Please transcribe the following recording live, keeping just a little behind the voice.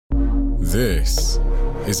This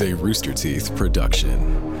is a Rooster Teeth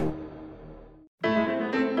production.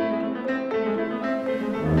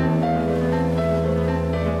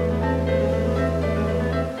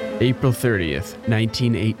 April 30th,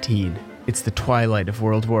 1918. It's the twilight of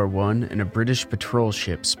World War I, and a British patrol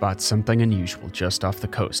ship spots something unusual just off the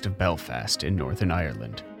coast of Belfast in Northern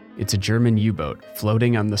Ireland. It's a German U-boat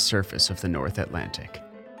floating on the surface of the North Atlantic.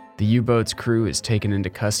 The U-boat's crew is taken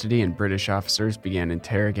into custody, and British officers began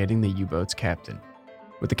interrogating the U-boat's captain.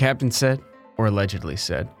 What the captain said, or allegedly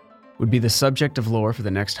said, would be the subject of lore for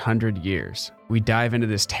the next 100 years. We dive into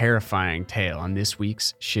this terrifying tale on this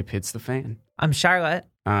week's Ship Hits the Fan. I'm Charlotte.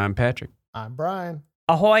 I'm Patrick. I'm Brian.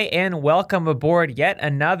 Ahoy and welcome aboard yet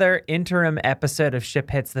another interim episode of Ship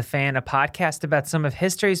Hits the Fan, a podcast about some of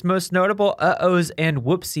history's most notable uh-ohs and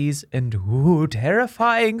whoopsies and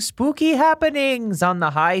terrifying spooky happenings on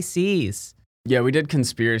the high seas. Yeah, we did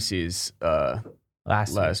conspiracies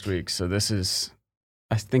Last week, so this is,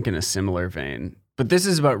 I think, in a similar vein. But this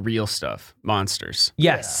is about real stuff, monsters.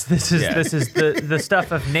 Yes, Yeah. this is the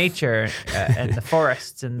stuff of nature and the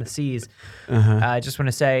forests and the seas. I just want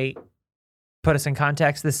to say, put us in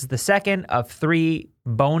context, this is the second of 3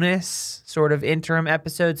 bonus sort of interim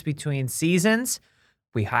episodes between seasons.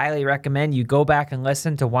 We highly recommend you go back and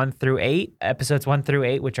listen to 1 through 8, episodes 1 through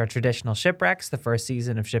 8, which are traditional shipwrecks, the first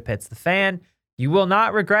season of Ship Hits the Fan. You will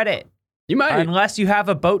not regret it. You might, unless you have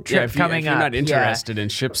a boat trip if coming you're up. not interested in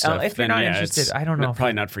ship stuff, if you're then not yeah, interested, it's I don't know.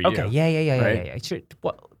 probably not for you. Okay, yeah. right? Sure.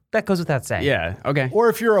 Well, that goes without saying. Yeah, okay. Or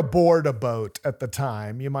if you're aboard a boat at the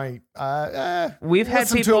time, you might We've had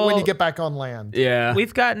listen to people it when you get back on land. Yeah.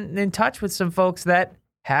 We've gotten in touch with some folks that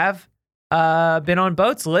have been on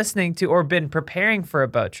boats listening to, or been preparing for a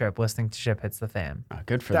boat trip listening to Ship Hits the Fan.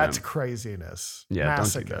 Good for That's them. craziness. Yeah, don't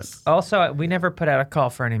do Masochist. Also, we never put out a call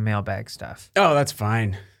for any mailbag stuff. Oh, that's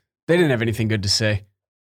fine. They didn't have anything good to say.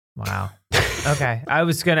 Wow. Okay.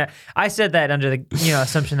 I said that under the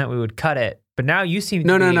assumption that we would cut it, but now you seem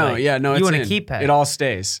to be No. like, Yeah, no, you want to keep it. It all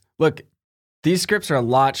stays. Look, these scripts are a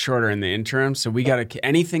lot shorter in the interim, so we got to,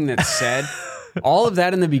 anything that's said, all of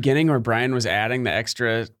that in the beginning where Brian was adding the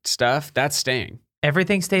extra stuff, that's staying.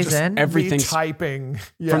 Everything stays Just in? Everything's typing.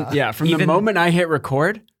 Yeah. From the moment I hit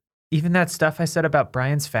record, Even that stuff I said about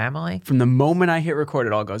Brian's family? from the moment I hit record,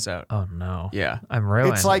 it all goes out. Oh, no. Yeah. I'm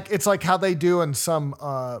ruined. It's like how they do in some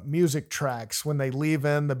music tracks when they leave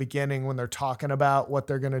in the beginning when they're talking about what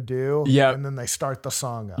they're gonna do. Yep. And then they start the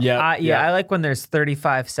song up. Yeah. I like when there's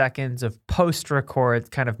 35 seconds of post-record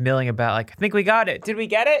kind of milling about, like, I think we got it. Did we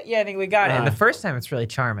get it? Yeah, I think we got it. And the first time it's really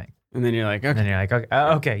charming. And then you're like, And then okay. you're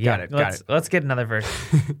like, okay, yeah, Got it. let's get another version.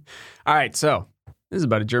 All right, so this is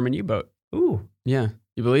about a German U-boat. Ooh. Yeah.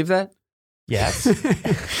 You believe that? Yes.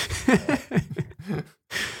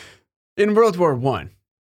 In World War I,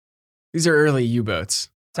 these are early U-boats.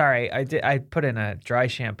 Sorry, I put in a dry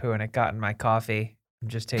shampoo and it got in my coffee. I'm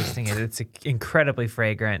just tasting it. It's incredibly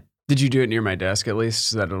fragrant. Did you do it near my desk at least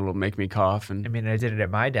so that it'll make me cough? I And mean, I did it at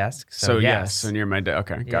my desk. so yes. so near my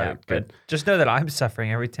desk. Okay, got it. Good. But just know that I'm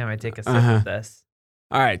suffering every time I take a sip of this.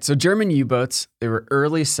 All right, so German U-boats, they were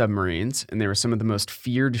early submarines, and they were some of the most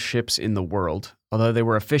feared ships in the world. Although they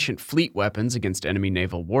were efficient fleet weapons against enemy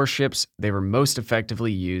naval warships, they were most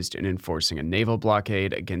effectively used in enforcing a naval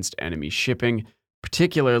blockade against enemy shipping,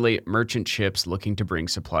 particularly merchant ships looking to bring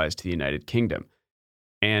supplies to the United Kingdom.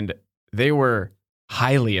 And they were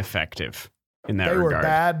highly effective in that They regard. were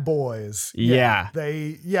bad boys. Yeah.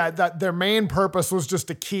 That their main purpose was just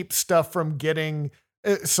to keep stuff from getting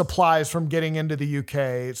supplies from getting into the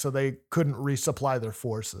UK, so they couldn't resupply their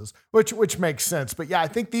forces, which makes sense. But yeah, I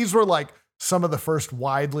think these were like some of the first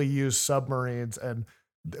widely used submarines, and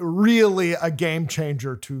really a game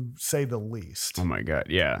changer to say the least. Oh my God,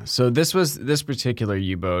 yeah. So this particular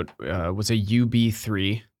U-boat was a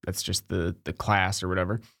UB-3. That's just the class or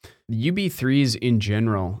whatever. The UB-3s in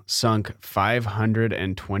general sunk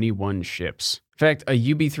 521 ships. In fact, a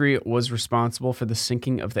UB-3 was responsible for the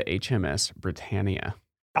sinking of the HMS Britannia.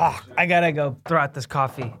 Oh, I gotta go throw out this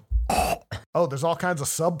coffee. Oh, there's all kinds of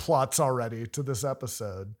subplots already to this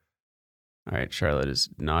episode. All right, Charlotte is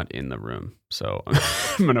not in the room, so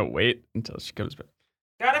I'm going to wait until she comes back.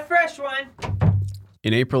 Got a fresh one.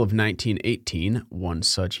 In April of 1918, one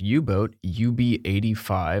such U-boat,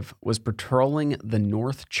 UB-85, was patrolling the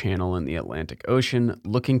North Channel in the Atlantic Ocean,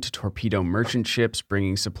 looking to torpedo merchant ships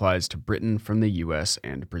bringing supplies to Britain from the U.S.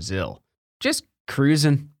 and Brazil. Just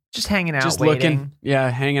cruising. Just hanging out, Just waiting. looking. Yeah,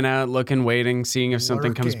 hanging out, looking, waiting, seeing if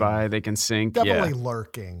something comes Lurking. by, they can sink. Definitely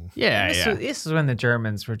lurking. Yeah. This is when the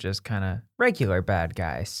Germans were just kind of regular bad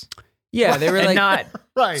guys. Yeah, they were And like... not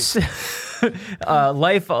Right.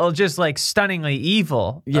 life, just like stunningly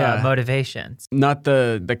evil motivations. Not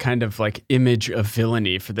the kind of like image of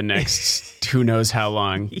villainy for the next who knows how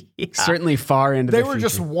long. Certainly far into the future. They were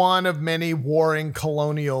just one of many warring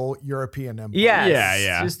colonial European empires. Yes.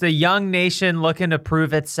 Yeah. Just a young nation looking to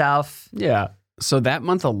prove itself. Yeah. So that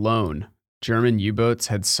month alone, German U-boats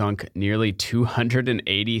had sunk nearly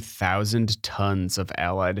 280,000 tons of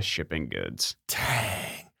Allied shipping goods.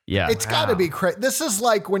 Dang. Yeah. It's got to be crazy. This is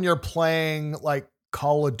like when you're playing like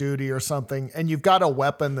Call of Duty or something and you've got a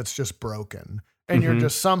weapon that's just broken and you're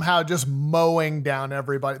just somehow just mowing down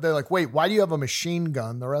everybody. They're like, wait, why do you have a machine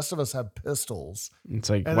gun? The rest of us have pistols. It's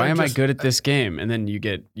like, And why they're am I just- good at this game? And then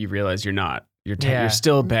you realize you're not. You're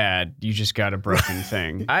still bad. You just got a broken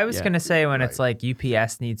thing. I was Yeah. going to say when it's like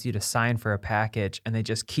UPS needs you to sign for a package and they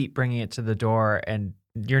just keep bringing it to the door and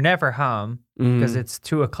you're never home because it's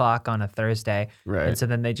 2:00 on a Thursday. Right. And so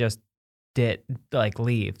then they just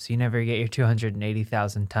leave. So you never get your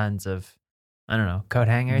 280,000 tons of, I don't know, coat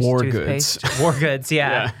hangers, War toothpaste, goods. war goods.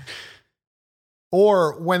 Yeah.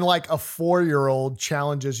 Or when like a 4-year-old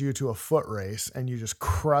challenges you to a foot race and you just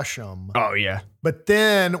crush them. Oh, yeah. But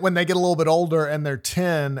then when they get a little bit older and they're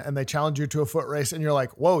 10 and they challenge you to a foot race and you're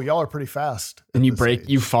like, whoa, y'all are pretty fast. And at you this break, age.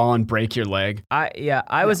 you fall and break your leg.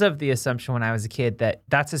 I was of the assumption when I was a kid that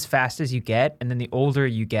that's as fast as you get. And then the older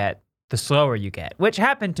you get, the slower you get, which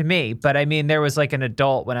happened to me. But I mean, there was like an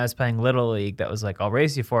adult when I was playing Little League that was like, I'll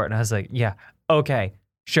race you for it. And I was like, yeah, okay,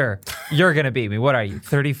 sure. You're going to beat me. What are you,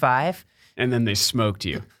 35? And then they smoked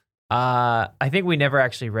you. I think we never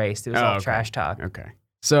actually raced. It was all okay. trash talk. Okay.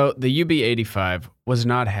 So the UB-85 was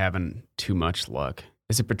not having too much luck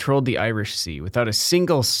as it patrolled the Irish Sea without a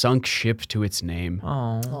single sunk ship to its name.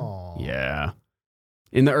 Oh. Aw. Yeah.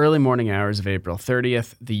 In the early morning hours of April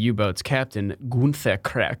 30th, the U-boat's captain, Gunther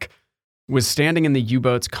Kreck, was standing in the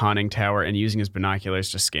U-boat's conning tower and using his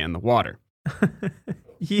binoculars to scan the water.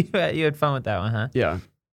 You had fun with that one, huh? Yeah.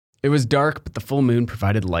 It was dark, but the full moon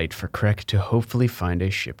provided light for Kreck to hopefully find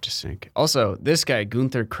a ship to sink. Also, this guy,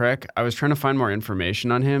 Gunther Kreck, I was trying to find more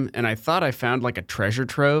information on him, and I thought I found like a treasure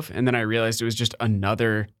trove, and then I realized it was just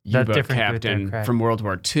another U-boat different captain Gunther Kreck. from World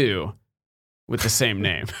War II with the same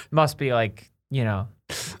name. Must be like,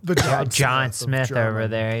 The John of Smith over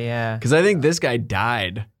German. there. Yeah. Because I think this guy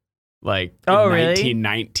died like in Oh, really?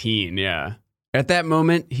 1919, yeah. At that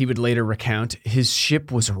moment, he would later recount, his ship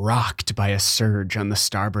was rocked by a surge on the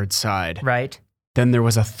starboard side. Right. Then there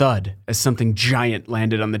was a thud as something giant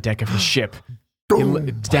landed on the deck of his ship.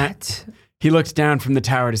 He looked down from the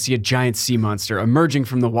tower to see a giant sea monster emerging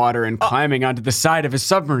from the water and climbing onto the side of his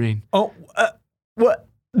submarine. Oh, what?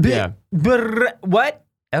 Yeah. What?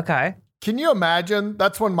 Okay. Can you imagine?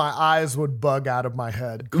 That's when my eyes would bug out of my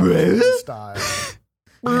head. Style.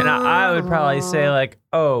 And I would probably say like,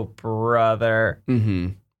 oh, brother. Mm-hmm.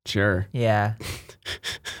 Sure. Yeah.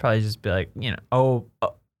 Probably just be like, oh,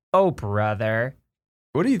 brother.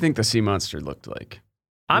 What do you think the sea monster looked like?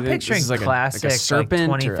 I'm You think this picturing is like a classic serpent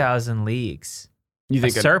or a- 20,000 Leagues. You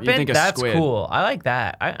think a serpent? You think a That's squid. cool. I like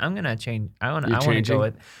that. I'm gonna change. I want to changing? go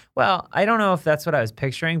with. Well, I don't know if that's what I was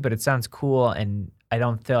picturing, but it sounds cool, and I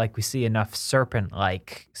don't feel like we see enough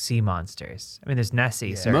serpent-like sea monsters. I mean, there's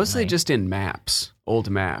Nessie. Certainly. Mostly just in maps, old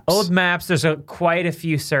maps. old maps. There's quite a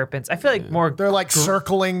few serpents. I feel like more. They're like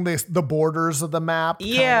circling the borders of the map.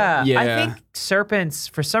 kinda. Yeah, Yeah. I think serpents,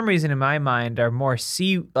 for some reason in my mind, are more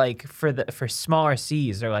sea like for smaller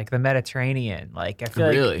seas or like the Mediterranean. Like I feel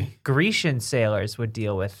Really? like Grecian sailors would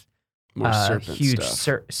deal with more serpent huge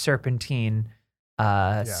stuff. serpentine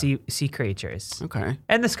sea creatures, Okay.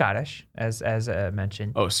 and the Scottish, as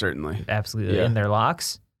mentioned, Oh, certainly. absolutely yeah. in their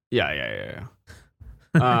locks. Yeah.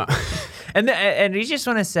 And you just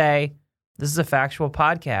want to say this is a factual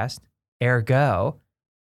podcast, ergo,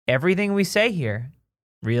 everything we say here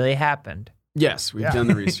really happened. Yes, we've Yeah. done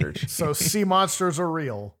the research. So sea monsters are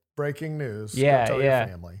real. Breaking news. Go Yeah, tell yeah. your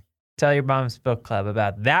family. Tell your mom's book club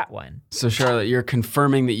about that one. So, Charlotte, you're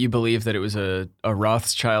confirming that you believe that it was a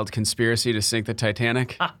Rothschild conspiracy to sink the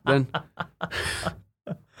Titanic, then?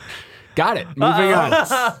 Got it. Moving on.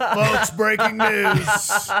 Folks, breaking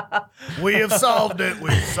news. We have solved it.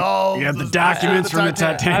 We've solved You have the documents from the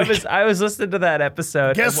Titanic. I was listening to that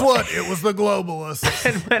episode. Guess and what? It was the globalists.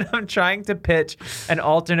 And when I'm trying to pitch an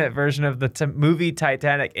alternate version of the movie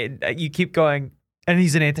Titanic, you keep going, and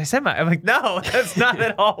he's an anti-Semite. I'm like, no, that's not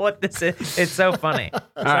at all what this is. It's so funny.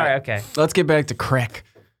 Sorry, right. okay. Let's get back to Kreck.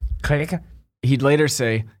 Click. He'd later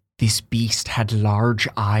say, "This beast had large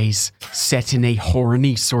eyes set in a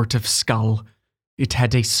horny sort of skull. It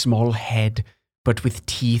had a small head, but with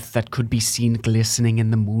teeth that could be seen glistening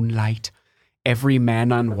in the moonlight. Every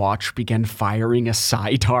man on watch began firing a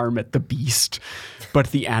sidearm at the beast,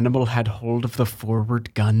 but the animal had hold of the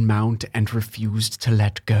forward gun mount and refused to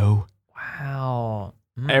let go. Wow.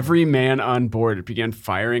 Every man on board began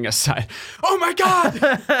firing a side. Oh my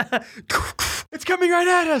God! It's coming right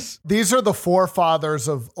at us. These are the forefathers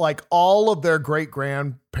of like all of their great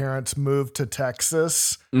grandparents moved to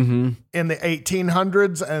Texas in the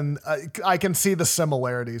 1800s. And I can see the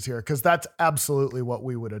similarities here because that's absolutely what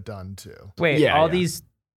we would have done too. Wait, these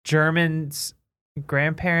Germans'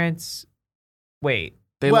 grandparents? Wait.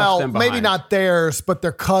 They left them behind. Maybe not theirs, but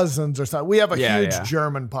their cousins or something. We have a huge yeah.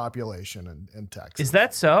 German population in Texas. Is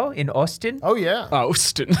that so? In Austin? Oh, yeah.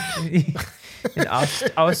 Austin. In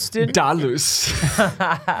Austin? Dallas.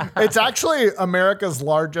 It's actually America's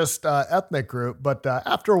largest ethnic group, but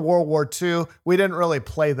after World War II, we didn't really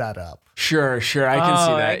play that up. Sure. I can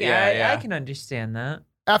see that. I can understand that.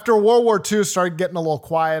 After World War II started getting a little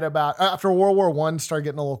quiet after World War I started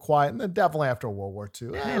getting a little quiet, and then definitely after World War II.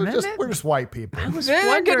 We're just white people.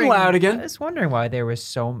 They're getting loud again. I was wondering why there was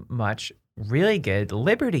so much really good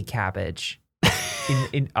Liberty cabbage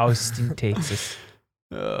in Austin, Texas.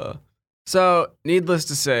 So, needless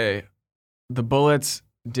to say, the bullets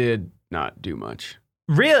did not do much.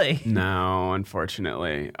 Really? No,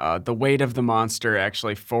 unfortunately. The weight of the monster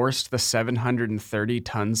actually forced the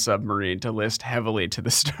 730-ton submarine to list heavily to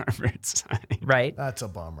the starboard side. Right. That's a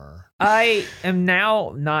bummer. I am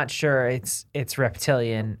now not sure it's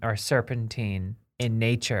reptilian or serpentine in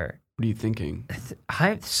nature. What are you thinking?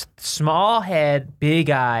 Small head, big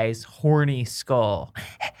eyes, horny skull.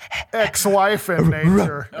 Ex-wife in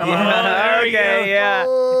nature. There we go. Yeah.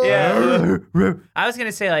 Oh. I was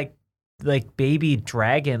gonna say like baby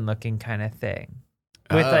dragon looking kind of thing,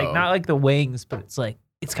 with like not like the wings, but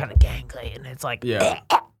it's kind of gangly and it's like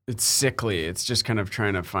It's sickly. It's just kind of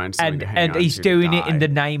trying to find something to hang and on he's to doing it die. in the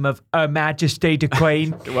name of Her Majesty the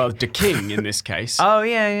Queen. Well, the king in this case. Oh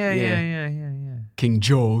yeah. King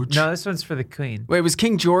George. No, this one's for the Queen. Wait, was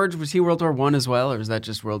King George, was he World War I as well, or was that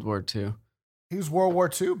just World War II? He was World War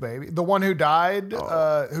II, baby. The one who died,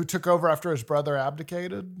 who took over after his brother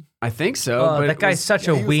abdicated. I think so. Oh, but that guy's such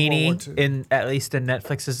a he was World weenie War II. in at least in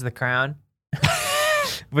Netflix's The Crown,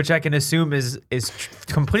 which I can assume is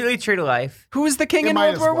completely true to life. Who was the king It in might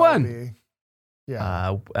World as War well I? be.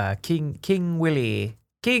 Yeah. King Willie.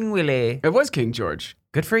 King Willie. It was King George.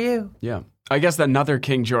 Good for you. Yeah. I guess another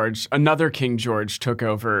King George took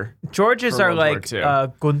over. Georges For are World War like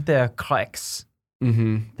II. Gunther Kleks.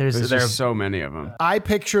 Mm-hmm. There's just so many of them. I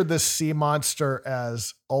picture this sea monster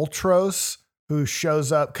as Ultros, who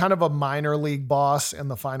shows up, kind of a minor league boss in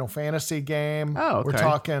the Final Fantasy game. Oh, okay. We're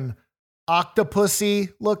talking octopusy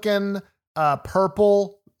looking,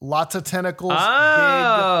 purple, lots of tentacles,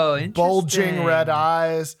 big, bulging interesting. red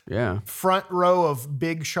eyes, Yeah. front row of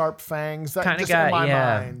big sharp fangs. That Kind of just got in my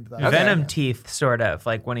mind. venom teeth, sort of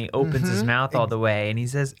like when he opens his mouth all the way and he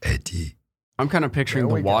says Eddie. I'm kind of picturing There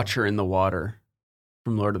the we go. Watcher in the water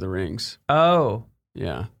from Lord of the Rings. Oh,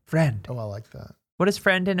 Yeah. friend. Oh, I like that. What is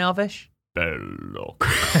friend in Elvish? Belloc.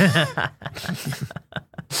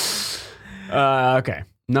 Okay.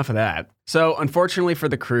 Enough of that. So, unfortunately for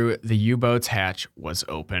the crew, the U-boat's hatch was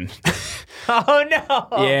open. Oh no!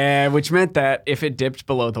 Yeah, which meant that if it dipped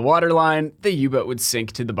below the waterline, the U-boat would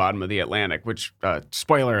sink to the bottom of the Atlantic, which,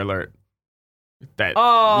 spoiler alert, that,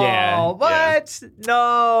 Oh, yeah, what?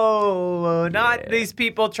 No, not these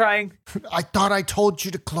people trying. I thought I told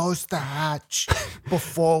you to close the hatch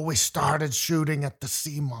before we started shooting at the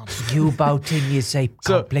sea monster. U-boating is a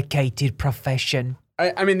complicated profession.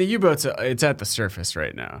 I mean, the U-boat's, it's at the surface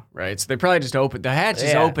right now, right? So they probably just opened, the hatch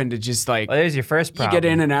is open to just like, Well, there's your first you problem. get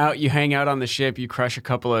in and out, you hang out on the ship, you crush a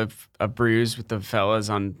couple of brews with the fellas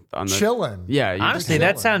on the... Chilling. Yeah. You Honestly, just,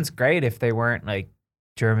 that sounds great if they weren't like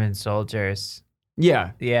German soldiers.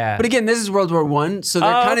 yeah. Yeah. But again, this is World War I, so they're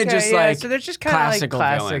kind of just like so they're just kind of like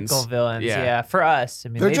classical villains. Yeah. Yeah, for us. I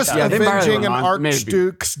mean, They're they just thought- Yeah, they probably avenging were an on- maybe.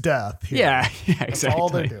 archduke's death. here. Yeah, That's exactly. all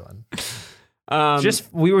they're doing.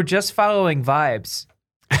 we were just following vibes.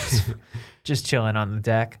 Just chilling on the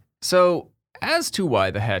deck. So, as to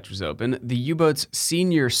why the hatch was open, the U-boat's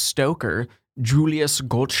senior stoker, Julius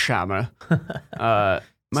Goldschammer,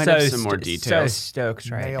 might have some more So details. stoked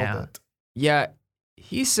right Nailed now. it. Yeah,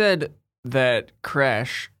 he said that Krek,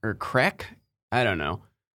 I don't know,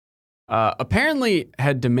 apparently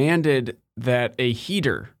had demanded that a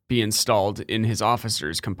heater be installed in his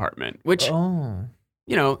officer's compartment, which, Oh.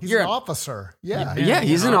 you know, He's you're an officer. Yeah. yeah,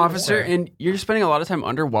 he's an officer, underwater. and you're spending a lot of time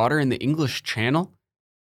underwater in the English Channel.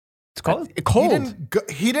 It's cold. Cold.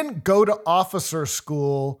 He didn't go to officer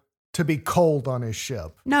school to be cold on his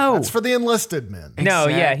ship. No. That's for the enlisted men. No,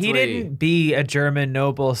 yeah, he Exactly. didn't be a German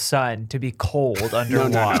noble's son to be cold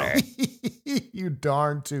underwater. You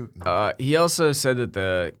darn tootin'. He also said that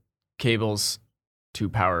the cables to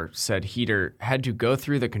power said heater had to go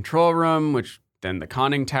through the control room, which then the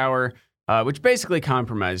conning tower, which basically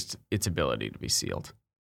compromised its ability to be sealed.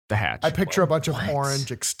 The hatch. I picture a bunch of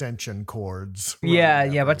orange extension cords. Yeah,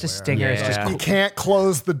 running yeah, a bunch of everywhere. stingers. Yeah. You can't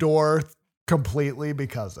close the door completely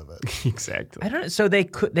because of it. Exactly. I don't know. So they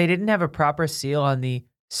didn't have a proper seal on the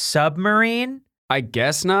submarine? I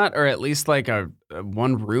guess not, or at least like a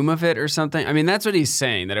one room of it or something. I mean, that's what he's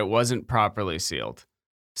saying, that it wasn't properly sealed.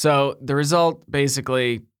 So the result,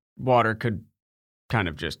 basically, water could kind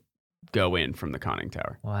of just go in from the conning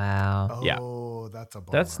tower. Wow. Yeah. Oh, that's a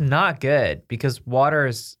bummer. That's not good because water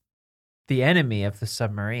is the enemy of the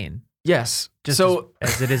submarine, Yes. just So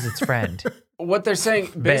as it is its friend. what they're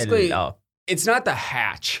saying, basically, Bello. it's not the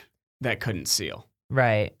hatch that couldn't seal.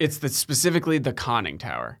 Right. It's specifically the conning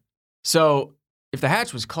tower. So if the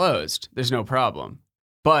hatch was closed, there's no problem.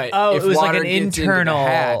 But Oh, if it was like water an gets into internal- the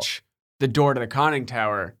hatch, the door to the conning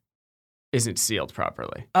tower isn't sealed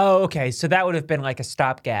properly. Oh, okay. So that would have been like a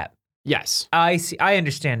stopgap. Yes. I see. I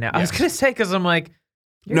understand now. I was Yes. going to say, because I'm like,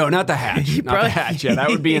 No, not the hatch. you Not the hatch. Yeah, that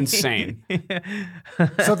would be insane.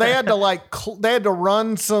 So they had to they had to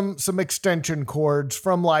run some extension cords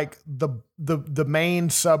from like the main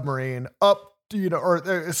submarine up,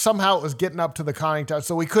 or somehow it was getting up to the conning tower,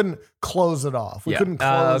 so we couldn't close it off. We Yeah. couldn't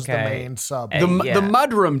close okay. the main sub. And- The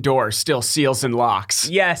mudroom door still seals and locks.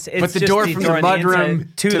 Yes, it's But the just door from the on inside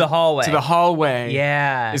mudroom to the hallway. To the hallway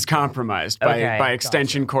Yeah. is compromised Okay. by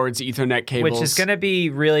extension cords, Ethernet cables. Which is going to be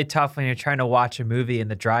really tough when you're trying to watch a movie and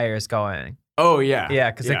the dryer is going. Oh, yeah.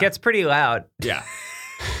 Yeah, because it gets pretty loud. Yeah.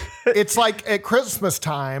 It's like at Christmas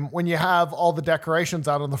time when you have all the decorations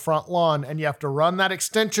out on the front lawn and you have to run that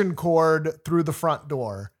extension cord through the front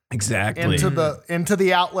door Exactly. into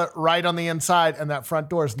the outlet right on the inside, and that front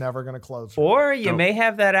door is never going to close. Or you may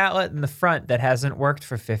have that outlet in the front that hasn't worked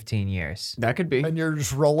for 15 years. That could be. And you're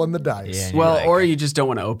just rolling the dice. Yeah. Well, like- or you just don't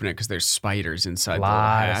want to open it because there's spiders inside A the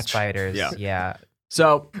lot little of hatch. spiders. Yeah. Yeah.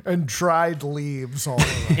 So And dried leaves all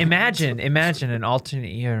around. Imagine an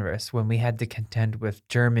alternate universe when we had to contend with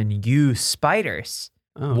German spiders,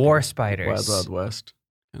 war spiders. Wild Wild West.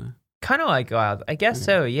 Kind of like wild. I guess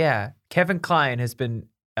so, yeah. Kevin Kline has been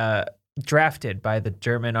drafted by the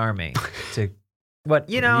German army to what?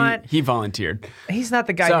 You know what? He volunteered. He's not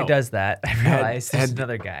the guy So, who does that. I realize he's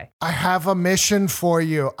another guy. I have a mission for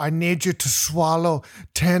you. I need you to swallow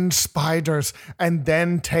 10 spiders and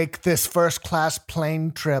then take this first class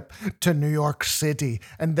plane trip to New York City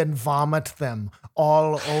and then vomit them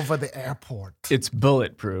all over the airport. It's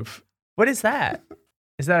bulletproof. What is that?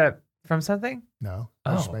 Is that from something? No.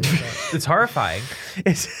 Oh. just made it up. It's horrifying.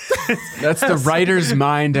 That's the writer's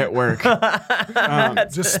mind at work.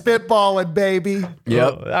 Just spitballing, baby.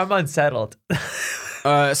 Yep. Oh, I'm unsettled.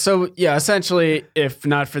 So, yeah, essentially, if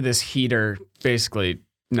not for this heater, basically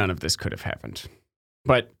none of this could have happened.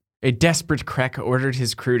 But a desperate Krek ordered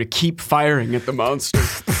his crew to keep firing at the monster.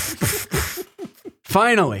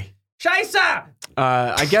 Finally. Scheisse!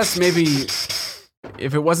 I guess maybe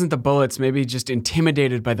if it wasn't the bullets, maybe just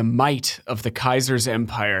intimidated by the might of the Kaiser's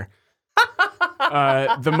empire.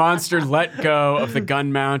 The monster let go of the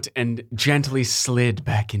gun mount and gently slid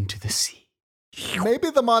back into the sea. Maybe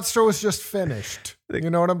the monster was just finished. You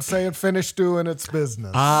know what I'm saying? Finished doing its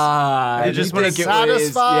business. Ah, They just you wanna think it was-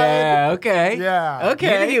 satisfied? Yeah, okay. Yeah. You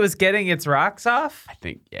Okay. think it was getting its rocks off? I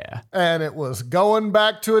think, yeah. And it was going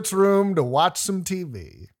back to its room to watch some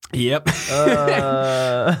TV. Yep.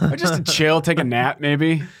 Or just to chill, take a nap,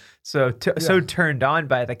 maybe. So turned on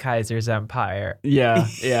by the Kaiser's empire. Yeah,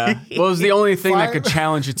 yeah. Well, it was the only thing that could Fine.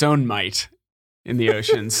 challenge its own might in the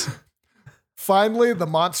oceans. Finally, the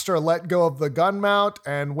monster let go of the gun mount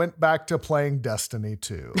and went back to playing Destiny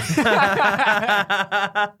 2.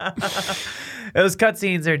 Those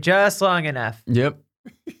cutscenes are just long enough. Yep.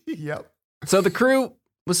 Yep. So the crew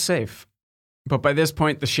was safe. But by this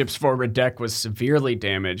point, the ship's forward deck was severely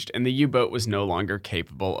damaged, and the U-boat was no longer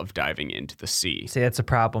capable of diving into the sea. See, that's a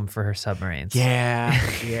problem for her submarines. Yeah,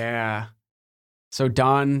 yeah. So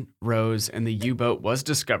dawn rose, and the U-boat was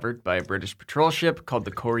discovered by a British patrol ship called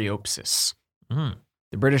the Coreopsis. Mm.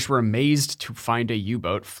 The British were amazed to find a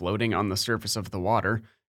U-boat floating on the surface of the water,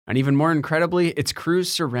 and even more incredibly, its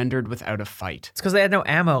crews surrendered without a fight. It's because they had no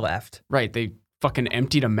ammo left. Right, they fucking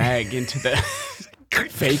emptied a mag into the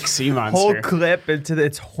fake sea monster. Whole clip into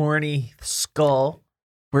its horny skull.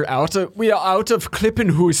 We are out of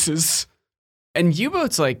Klippenhuses. And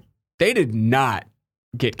U-boats, like, they did not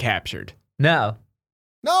get captured. No.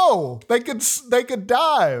 No, they could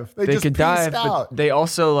dive. They just could dive, out. but they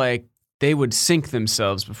also they would sink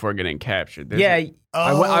themselves before getting captured.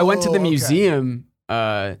 I went to the okay. museum.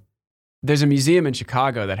 There's a museum in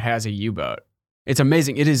Chicago that has a U-boat. It's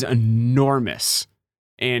amazing. It is enormous.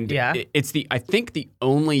 And it's I think the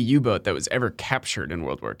only U-boat that was ever captured in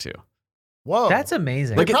World War II. Whoa. That's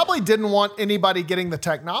amazing. They probably didn't want anybody getting the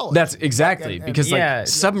technology. That's exactly because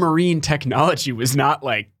submarine technology was not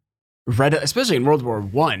read, especially in World War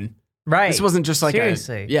I. Right. This wasn't just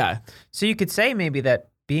Seriously. yeah. So you could say maybe that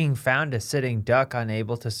being found a sitting duck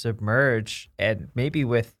unable to submerge and maybe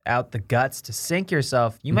without the guts to sink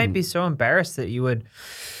yourself, you might be so embarrassed that you would.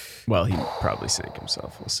 Well, he probably sank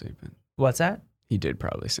himself. We'll see. But What's that? he did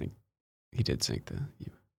probably sink. He did sink the.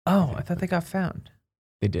 Oh, I thought they got found.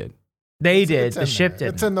 They did. They did. It's The in ship there.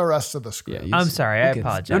 did. It's in the rest of the script. Yeah, I'm sorry. I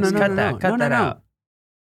apologize. No, Cut that out.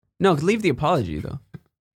 No, leave the apology though.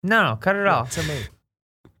 No, cut it off. To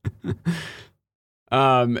me.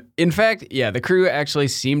 In fact, the crew actually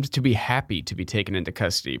seemed to be happy to be taken into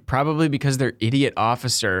custody, probably because their idiot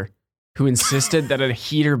officer who insisted that a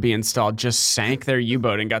heater be installed just sank their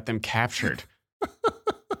U-boat and got them captured.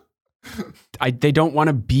 They don't want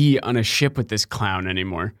to be on a ship with this clown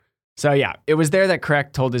anymore. So it was there that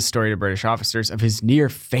Crack told his story to British officers of his near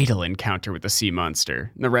fatal encounter with the sea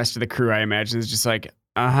monster. And the rest of the crew, I imagine, is just like,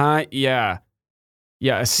 yeah.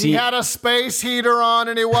 Yeah, he had a space heater on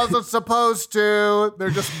and he wasn't supposed to. They're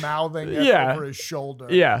just mouthing it over his shoulder.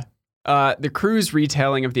 Yeah. The crew's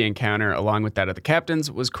retelling of the encounter, along with that of the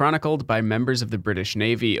captain's, was chronicled by members of the British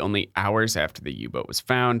Navy only hours after the U-boat was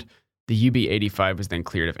found. The UB-85 was then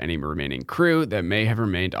cleared of any remaining crew that may have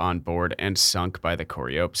remained on board and sunk by the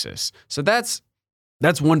Coreopsis. So that's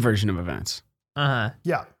one version of events. Uh-huh.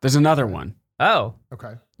 Yeah. There's another one. Oh.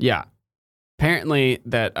 Okay. Yeah. Apparently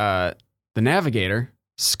that the Navigator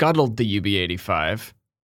scuttled the UB-85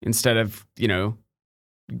 instead of,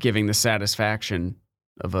 giving the satisfaction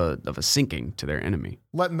of a sinking to their enemy.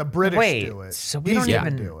 Letting the British do it. So we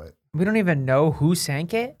don't even know who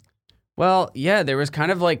sank it? Well, there was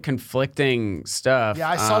kind of conflicting stuff. Yeah,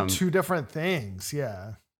 I saw two different things.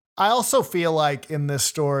 Yeah. I also feel like in this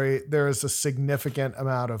story, there is a significant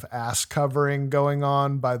amount of ass covering going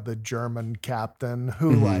on by the German captain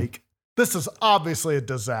who this is obviously a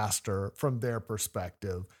disaster from their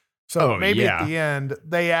perspective. So maybe at the end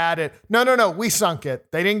they added, no, we sunk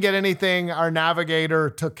it. They didn't get anything. Our navigator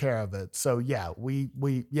took care of it. So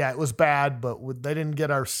it was bad, but they didn't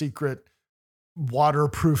get our secret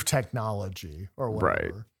waterproof technology or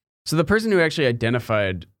whatever. Right. So the person who actually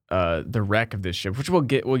identified the wreck of this ship, which we're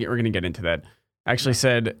going to get into that, actually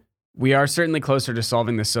said, "We are certainly closer to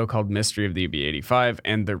solving the so-called mystery of the UB-85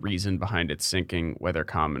 and the reason behind its sinking, whether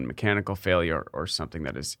common mechanical failure or something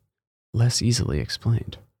that is less easily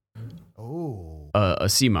explained." Oh. A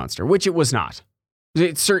sea monster, which it was not.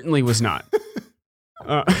 It certainly was not.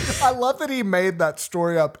 I love that he made that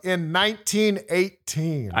story up in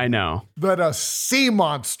 1918. I know. That a sea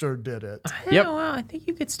monster did it. I think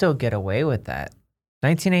you could still get away with that.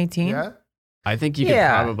 1918? Yeah. I think you could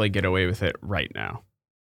probably get away with it right now.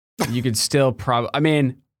 You could still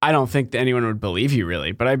I don't think that anyone would believe you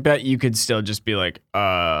really, but I bet you could still just be like,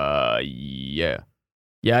 yeah,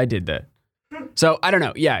 I did that. So I don't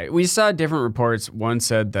know. Yeah, we saw different reports. One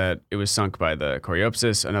said that it was sunk by the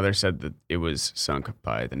Coreopsis. Another said that it was sunk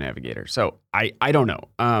by the Navigator. So I don't know.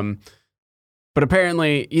 But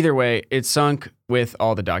apparently, either way, it sunk with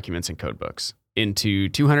all the documents and code books into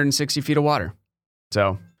 260 feet of water.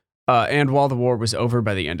 So, and while the war was over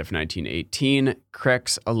by the end of 1918,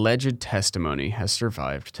 Kreck's alleged testimony has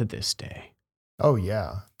survived to this day. Oh,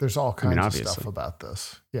 yeah. There's all kinds of stuff about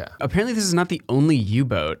this. Yeah. Apparently, this is not the only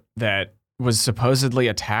U-boat that was supposedly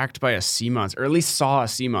attacked by a sea monster, or at least saw a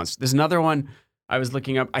sea monster. There's another one I was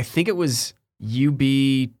looking up. I think it was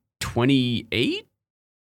UB-28?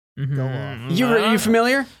 Go on. You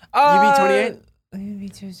familiar? UB-28?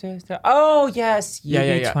 Oh, yes.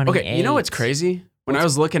 Yeah. UB-28. Okay, you know what's crazy? When I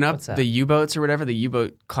was looking up the U-boats or whatever, the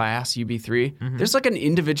U-boat class, UB-3, there's an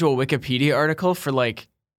individual Wikipedia article for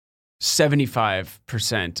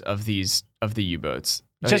 75% of the U-boats.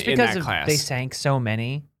 Just because they sank so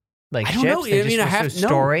many I don't ships, know. they just were so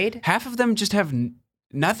storied? Half of them just have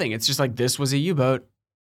nothing. It's just this was a U-boat,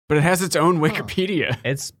 but it has its own Wikipedia.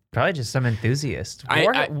 It's probably just some enthusiast.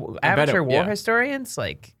 Amateur war historians?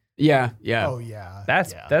 Yeah. Oh, yeah.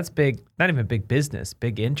 That's big, not even big business,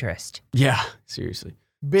 big interest. Yeah, seriously.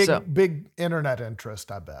 Big internet interest,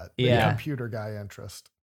 I bet. Big Yeah. computer guy interest.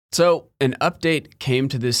 So an update came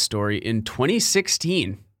to this story in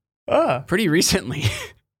 2016. Pretty recently.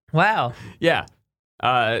 Wow. Yeah.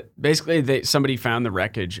 Basically, somebody found the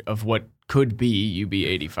wreckage of what could be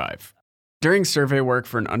UB-85. During survey work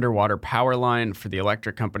for an underwater power line for the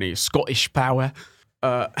electric company Scottish Power,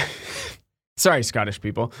 sorry, Scottish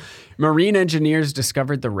people, marine engineers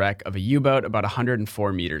discovered the wreck of a U-boat about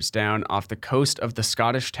 104 meters down off the coast of the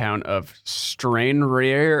Scottish town of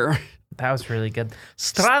Stranraer. That was really good.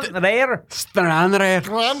 Stranraer.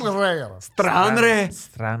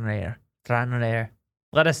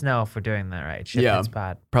 Let us know if we're doing that right. Shit, Yeah. that's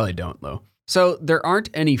bad. Probably don't, though. So there aren't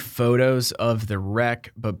any photos of the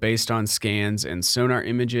wreck, but based on scans and sonar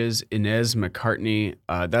images, Inez McCartney,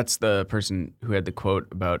 that's the person who had the quote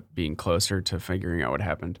about being closer to figuring out what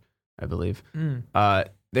happened, I believe.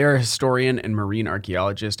 They're a historian and marine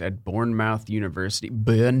archaeologist at Bournemouth University.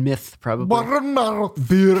 Bournemouth, probably. Bournemouth.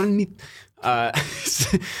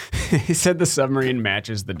 He said the submarine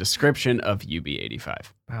matches the description of UB-85.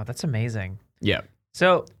 Wow, that's amazing. Yeah.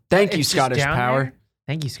 So Thank you, it's just Scottish down Power. there?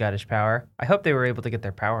 Thank you, Scottish Power. I hope they were able to get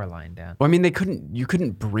their power line down. Well, I mean, you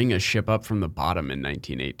couldn't bring a ship up from the bottom in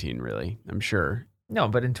 1918, really, I'm sure. No,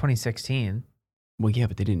 but in 2016. Well, yeah,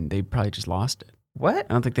 but they didn't. They probably just lost it. What?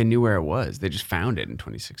 I don't think they knew where it was. They just found it in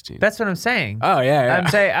 2016. That's what I'm saying. Oh, yeah. I'm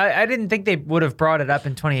saying I didn't think they would have brought it up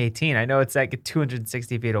in 2018. I know it's like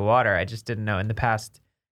 260 feet of water. I just didn't know in the past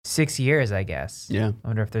 6 years, I guess. Yeah. I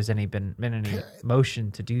wonder if there's been any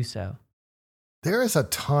motion to do so. There is a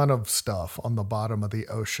ton of stuff on the bottom of the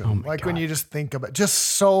ocean. Oh my like when God. you just think about just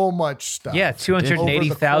so much stuff. Yeah, Over the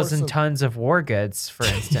 280,000 course of- tons of war goods, for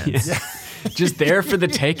instance. Yeah. Just there for the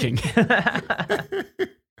taking.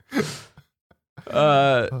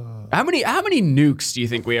 How many nukes do you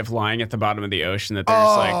think we have lying at the bottom of the ocean that they're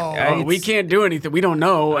just like, we can't do anything. We don't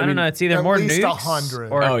know. I don't know. It's either at more least nukes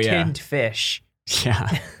 100. or Oh, yeah. tinned fish.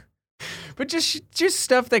 Yeah. But just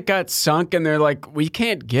stuff that got sunk and they're like, we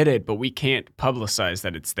can't get it, but we can't publicize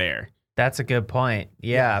that it's there. That's a good point.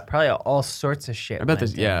 Yeah, probably all sorts of shit. I bet went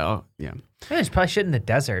this, in. yeah. Oh, yeah. There's probably shit in the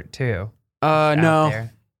desert too. out No.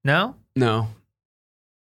 there. No? No.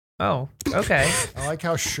 Oh, okay. I like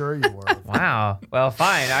how sure you were. Wow. Well,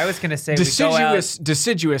 fine. I was gonna say we go out.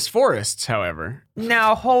 Deciduous forests, however.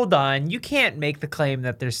 Now hold on. You can't make the claim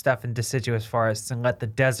that there's stuff in deciduous forests and let the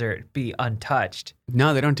desert be untouched.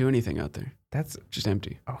 No, they don't do anything out there. That's Just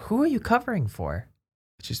empty. who are you covering for?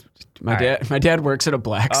 It's just my dad works at a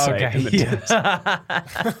black site in the desert.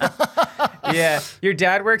 Yeah, your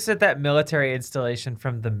dad works at that military installation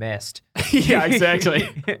from The Mist. Yeah, exactly.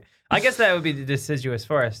 I guess that would be the deciduous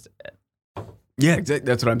forest. Yeah, exactly.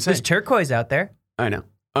 That's what I'm saying. There's turquoise out there. I know.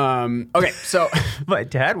 Okay, so My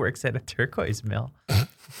dad works at a turquoise mill.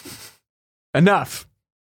 enough.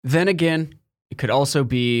 Then again, it could also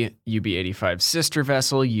be UB-85's sister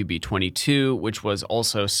vessel, UB-22, which was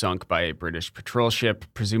also sunk by a British patrol ship,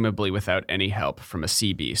 presumably without any help from a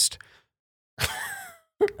sea beast.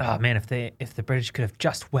 Oh man, if the British could have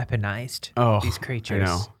just weaponized these creatures. I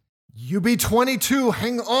know. UB-22,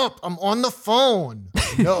 hang up. I'm on the phone.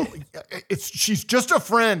 No, she's just a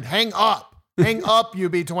friend. Hang up. Hang up,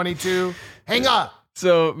 UB-22. Hang up.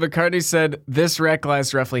 So McCartney said this wreck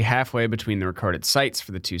lies roughly halfway between the recorded sites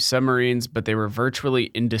for the two submarines, but they were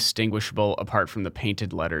virtually indistinguishable apart from the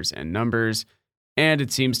painted letters and numbers. And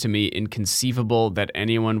it seems to me inconceivable that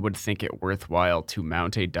anyone would think it worthwhile to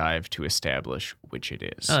mount a dive to establish which it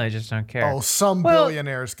is. Oh, they just don't care. Oh, some Well,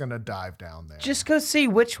 billionaire's going to dive down there. Just go see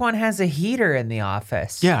which one has a heater in the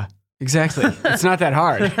office. Yeah, exactly. It's not that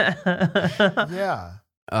hard. Yeah.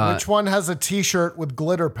 Which one has a t-shirt with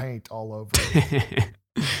glitter paint all over it?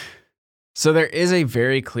 So there is a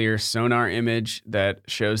very clear sonar image that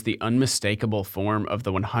shows the unmistakable form of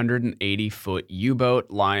the 180-foot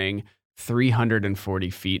U-boat lying 340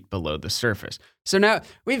 feet below the surface. So now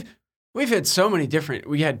we've had so many different.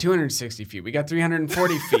 We had 260 feet. We got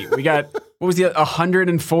 340 feet. We got what was the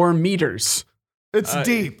 104 meters? It's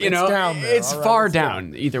deep. It's down there. It's all right, far it's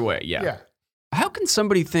down. Either way, yeah. Yeah. How can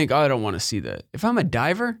somebody think, I don't want to see that? If I'm a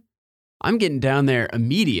diver, I'm getting down there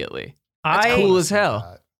immediately. That's cool as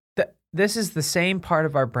hell. This is the same part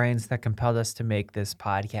of our brains that compelled us to make this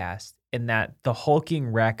podcast, in that the hulking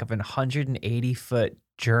wreck of an 180-foot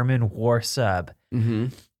German war sub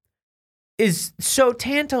is so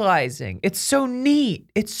tantalizing. It's so neat.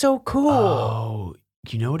 It's so cool. Oh,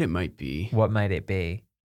 you know what it might be? What might it be?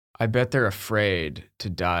 I bet they're afraid to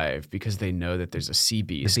dive because they know that there's a sea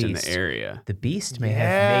beast in the area. The beast may Yeah.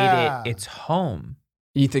 have made it its home.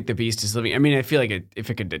 You think the beast is living? I mean, I feel like if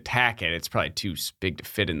it could attack it, it's probably too big to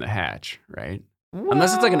fit in the hatch, right?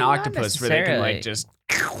 Unless it's like an Well, not octopus where they can like necessarily.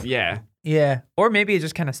 just, yeah. Yeah. Or maybe it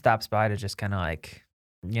just kind of stops by to just kind of like,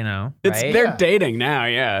 you know, It's right? they're dating now,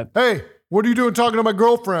 yeah. Hey, what are you doing talking to my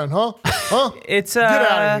girlfriend, huh? Huh? It's Get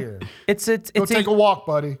out of here. It's Go take a walk,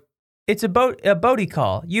 buddy. It's a booty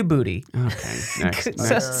call. You booty. Okay, next.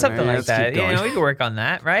 Something like Let's that. keep going. We can work on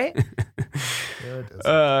that, right? There it is.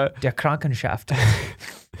 Der Krankenschaft.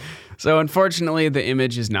 So unfortunately, the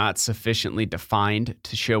image is not sufficiently defined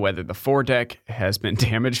to show whether the foredeck has been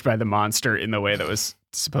damaged by the monster in the way that was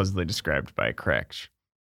supposedly described by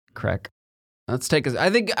Krek. Let's take his. I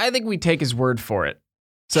think we take his word for it.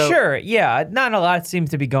 So, Sure, yeah. Not a lot seems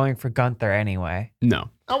to be going for Gunther anyway. No.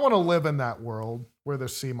 I want to live in that world where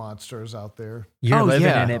there's sea monsters out there You're living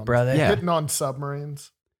yeah. in it, brother. Yeah. hitting on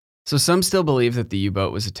submarines. So some still believe that the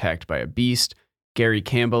U-boat was attacked by a beast. Gary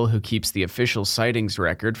Campbell, who keeps the official sightings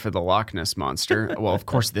record for the Loch Ness Monster, well, of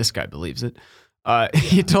course, this guy believes it.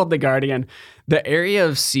 He told The Guardian, the area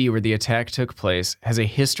of sea where the attack took place has a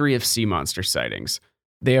history of sea monster sightings.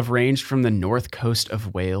 They have ranged from the north coast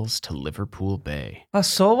of Wales to Liverpool Bay. I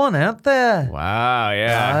saw one out there. Wow,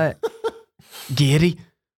 yeah. Gary.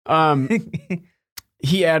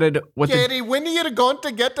 He added, Gary, when are you going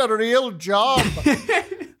to get a real job?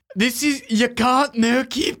 you can't now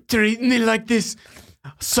keep treating me like this.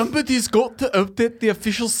 Somebody's got to update the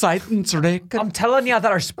official sightings record. I'm telling you,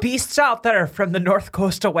 there's beasts out there from the north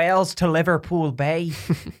coast of Wales to Liverpool Bay.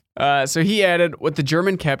 So he added, what the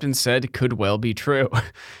German captain said could well be true.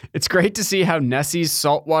 It's great to see how Nessie's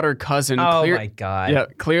saltwater cousin my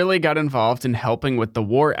God. clearly got involved in helping with the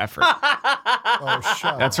war effort. Oh,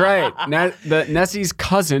 shut That's up. right. Nessie's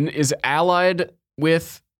cousin is allied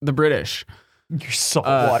with the British. Your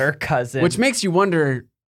saltwater cousin. Which makes you wonder,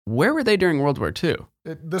 where were they during World War II?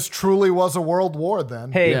 This truly was a world war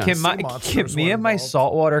then. Hey, Yeah. can Sea monsters me were and my involved.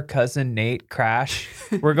 saltwater cousin Nate crash?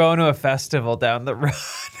 We're going to a festival down the road.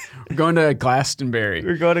 We're going to Glastonbury.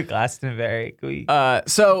 We're going to Glastonbury. Can we-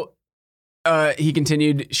 So he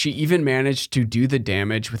continued, she even managed to do the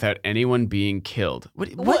damage without anyone being killed.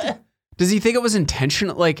 What? Does he think it was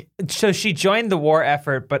intentional? Like, So she joined the war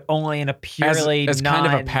effort, but only in a purely as kind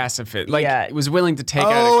of a pacifist. Like, Yeah. was willing to take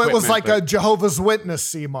out Oh, it was equipment, like but- a Jehovah's Witness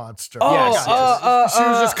sea monster. Oh, Yes. She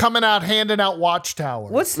was just coming out handing out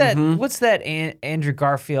watchtowers. What's that? Mhm. What's that? Andrew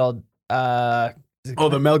Garfield. Oh,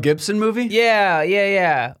 the Mel Gibson movie?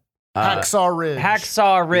 Yeah. Hacksaw Ridge?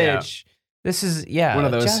 Hacksaw Ridge. This is One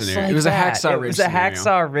of those just scenarios. like It was a that. Hacksaw It Ridge was a scenario.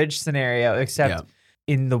 Hacksaw Ridge scenario, except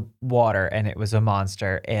Yeah. in the water, and it was a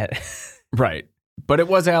monster. And Right. But it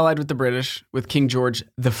was allied with the British, with King George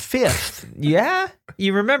V. yeah,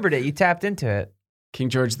 you remembered it. You tapped into it. King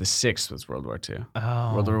George VI was World War II.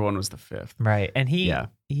 Oh, World War I was the 5th. right. And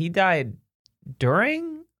he died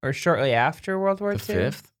during or shortly after World War II. The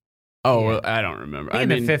 5th? Oh, Yeah. well, I don't remember. In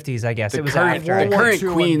the 50s, I guess. The It was current, after. the World War current II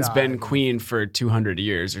queen's and been died. queen for 200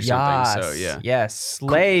 years or something. So, yeah. Yes.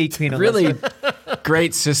 Slay Queen Really Elizabeth.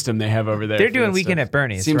 great system they have over there. They're for doing that Weekend stuff. at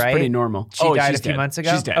Bernie's, Seems right? pretty normal. She died she's a few dead. months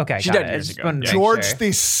ago? She's dead. Okay, she got died it. I years just ago. wanted to Yeah. make George sure.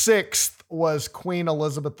 the Sixth was Queen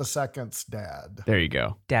Elizabeth II's dad. There you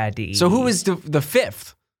go. Daddy. So who was the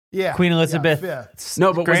 5th? Yeah, Queen Elizabeth? fifth.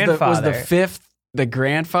 No, but was the grandfather. 5th the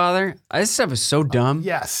grandfather? This stuff is so dumb.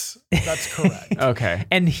 Yes, that's correct. Okay.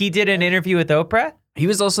 And he did an interview with Oprah? He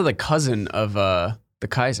was also the cousin of the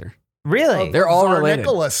Kaiser. Really? They're all Tsar related.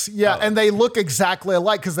 Nicholas, yeah, Oh. and they look exactly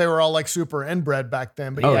alike because they were all like super inbred back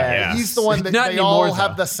then. But Oh, yeah, yeah. he's the one that Not they anymore, all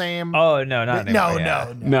have though. the same. Oh, no, not anymore.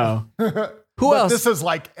 Yeah. No. No. Who But else? This is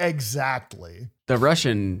like exactly. The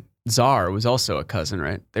Russian Tsar was also a cousin,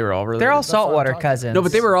 right? They were all related. They're all what I'm saltwater talking cousins. No,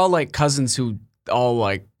 but they were all like cousins who all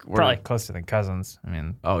like were probably closer than cousins. I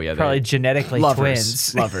mean, Oh yeah, probably they- genetically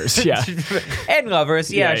lovers. twins. Lovers, yeah. And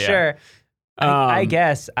lovers, yeah, Yeah, yeah. sure. I Um,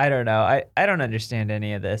 guess. I don't know. I don't understand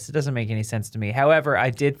any of this. It doesn't make any sense to me. However,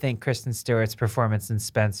 I did think Kristen Stewart's performance in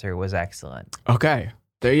Spencer was excellent. Okay,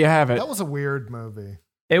 there you have it. That was a weird movie.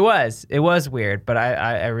 It was weird, but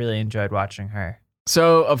I really enjoyed watching her.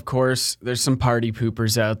 So, of course, there's some party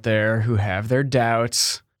poopers out there who have their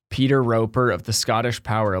doubts. Peter Roper of the Scottish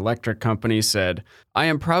Power Electric Company said, I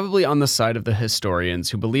am probably on the side of the historians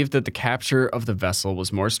who believe that the capture of the vessel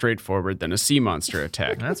was more straightforward than a sea monster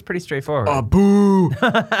attack. That's pretty straightforward. Boo!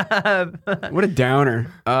 What a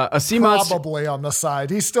downer. A sea monster. Probably on the side.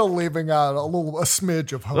 He's still leaving out a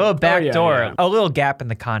smidge of hope. a little back yeah, door, yeah. a little gap in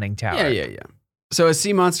the conning tower. Yeah. So a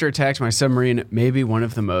sea monster attacked my submarine may be one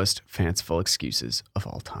of the most fanciful excuses of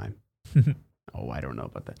all time. Oh, I don't know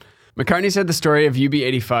about that. McCartney said the story of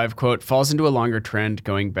UB-85, quote, falls into a longer trend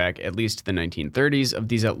going back at least to the 1930s of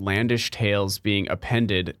these outlandish tales being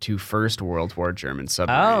appended to First World War German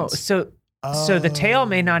Oh, submarines. so the tale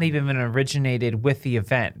may not even have originated with the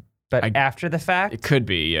event, but after the fact. It could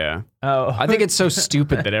be, yeah. Oh, I think it's so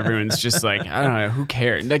stupid that everyone's just like, I don't know, who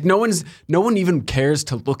cares? Like no one even cares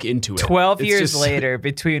to look into it. 12 It's years just- later,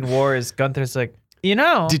 between wars, Gunther's like, you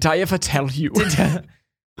know, Did I ever tell you?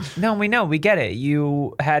 No, we know. We get it.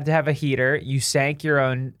 You had to have a heater. You sank your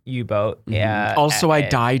own U-boat. Yeah. Also, I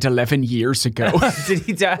died 11 years ago. Did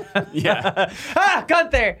he die? Yeah.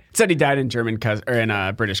 Gunther. Said he died in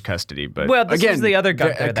British custody, but Well, this again, was the other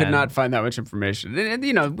Gunther I could then. not find that much information. And,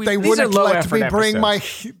 you know, They these are wouldn't low let effort me bring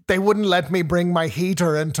episodes. they wouldn't let me bring my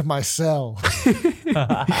heater into my cell.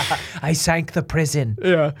 I sank the prison.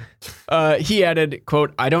 Yeah. He added,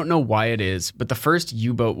 quote, "I don't know why it is, but the first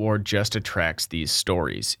U-boat war just attracts these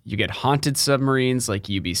stories. You get haunted submarines like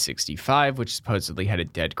UB-65, which supposedly had a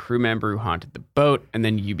dead crew member who haunted the boat, and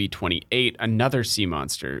then UB-28, another sea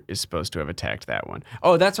monster, is supposed to have attacked that one."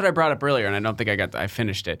 Oh, that's what I brought up earlier, and I don't think I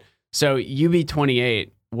finished it. So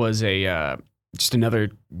UB-28 was just another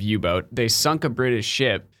U-boat. They sunk a British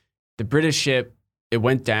ship. The British ship, it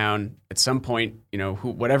went down at some point, you know,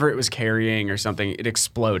 whatever it was carrying or something, it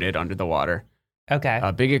exploded under the water. Okay.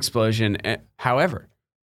 A big explosion. However,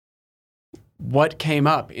 what came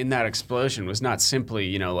up in that explosion was not simply,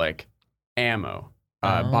 you know, like ammo,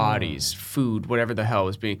 bodies, food, whatever the hell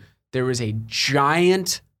was being. There was a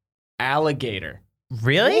giant alligator.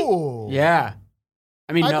 Really? Ooh. Yeah.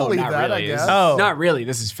 I mean, I no, believe not that, really. I guess. Oh. Not really.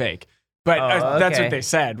 This is fake. But that's okay. what they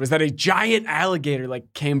said, was that a giant alligator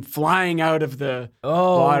like came flying out of the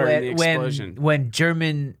Oh, water in the explosion. when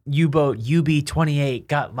German U-boat UB-28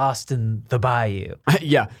 got lost in the bayou.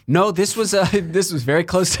 Yeah. No, this was very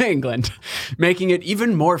close to England, making it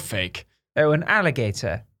even more fake. Oh, an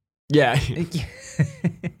alligator. Yeah.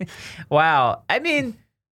 Wow. I mean,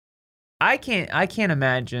 I can't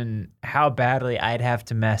imagine how badly I'd have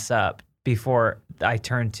to mess up before I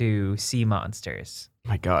turn to sea monsters.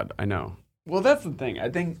 My God, I know. Well, that's the thing. I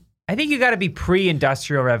think you got to be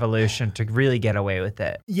pre-industrial revolution to really get away with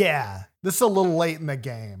it. Yeah. This is a little late in the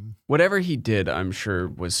game. whatever he did, I'm sure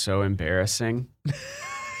was so embarrassing.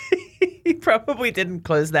 He probably didn't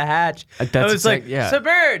close the hatch. That's It was like, yeah.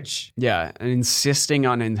 submerge. Yeah, and insisting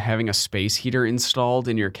on having a space heater installed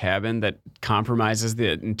in your cabin that compromises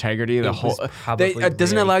the integrity of the It was whole. probably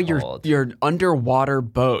Doesn't really allow cold. your underwater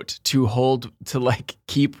boat to like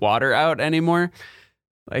keep water out anymore.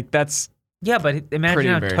 Like that's Yeah, but imagine Pretty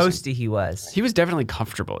how embarrassing. toasty he was. he was definitely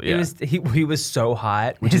comfortable. Yeah, He was so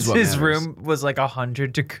hot. Which is what his matters. room was like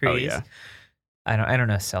 100 degrees. Oh, yeah. I don't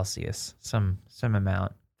know Celsius. Some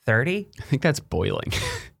amount. 30? I think that's boiling.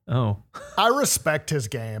 Oh. I respect his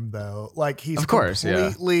game though. Like he's Of course, yeah.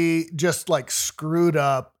 completely just like screwed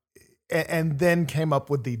up and then came up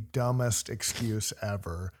with the dumbest excuse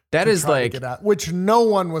ever. That to is try to like- get out, which no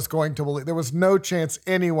one was going to believe. There was no chance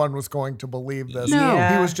anyone was going to believe this. No.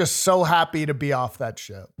 Yeah. He was just so happy to be off that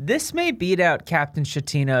ship. This may beat out Captain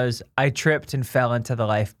Shatino's I tripped and fell into the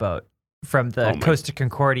lifeboat from the Oh my- Costa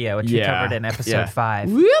Concordia, which we Yeah, covered in episode yeah. 5.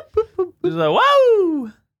 It Whoop. was like,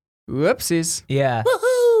 whoa! Whoopsies. Yeah.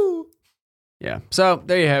 Woohoo! Yeah. So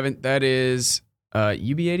there you have it. That is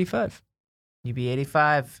UB-85.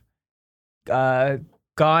 UB-85.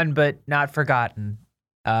 Gone but not forgotten.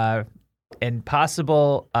 And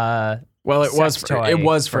possible Well, it was sex toy it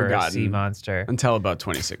was for a sea forgotten monster. until about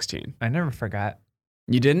 2016. I never forgot.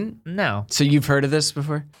 You didn't? No. So you've heard of this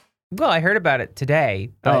before? Well, I heard about it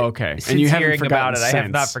today. But Oh, okay. And Since you haven't hearing forgotten about it, I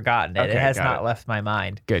have not since. forgotten it. Okay, It has got not it. left my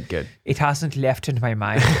mind. Good. It hasn't left in my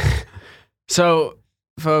mind. So,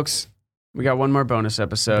 folks, we got one more bonus We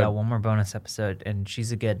episode, got one more bonus episode, and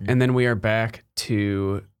she's a good one. and then we are back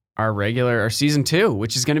to our season 2,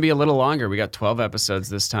 which is going to be a little longer. We got 12 episodes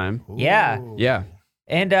this time. Yeah. Ooh. Yeah.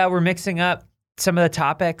 And we're mixing up some of the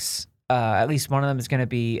topics. At least one of them is going to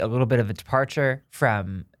be a little bit of a departure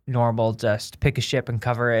from normal, just pick a ship and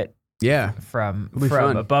cover it Yeah. from It'll be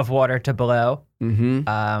fun. above water to below.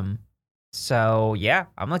 Mm-hmm. So yeah,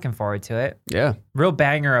 I'm looking forward to it. Yeah. Real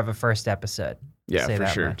banger of a first episode. Yeah, Say for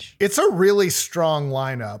that sure. much. It's a really strong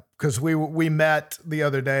lineup because we met the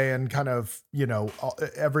other day and kind of,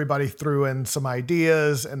 everybody threw in some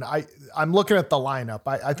ideas and I'm looking at the lineup.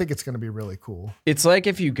 I think it's going to be really cool. It's like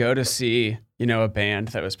if you go to see, a band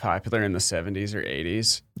that was popular in the 70s or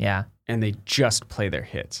 80s Yeah, and they just play their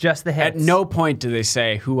hits. just the hits. At no point do they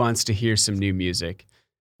say, who wants to hear some new music?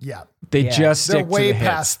 Yeah. They Yeah. just They're stick to way the hits.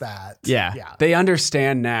 past that. Yeah. Yeah. They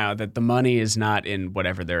understand now that the money is not in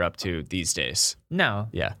whatever they're up to these days. No,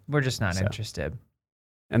 Yeah. we're just not So. interested.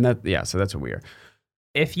 And so that's what we are.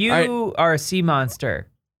 If you All are a sea monster,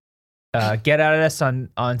 get at us on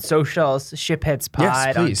socials, Shipheads Pod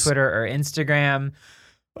Yes, on please. Twitter or Instagram,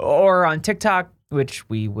 or on TikTok, which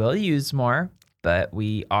we will use more, but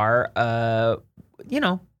we are,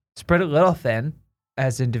 spread a little thin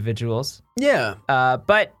as individuals. Yeah.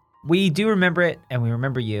 But we do remember it, and we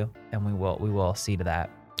remember you, and we will see to that.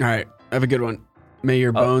 All right. Have a good one. May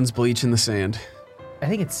your bones bleach in the sand. I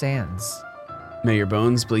think it's Sans. May your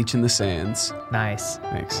bones bleach in the sands. Nice.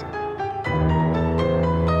 Thanks.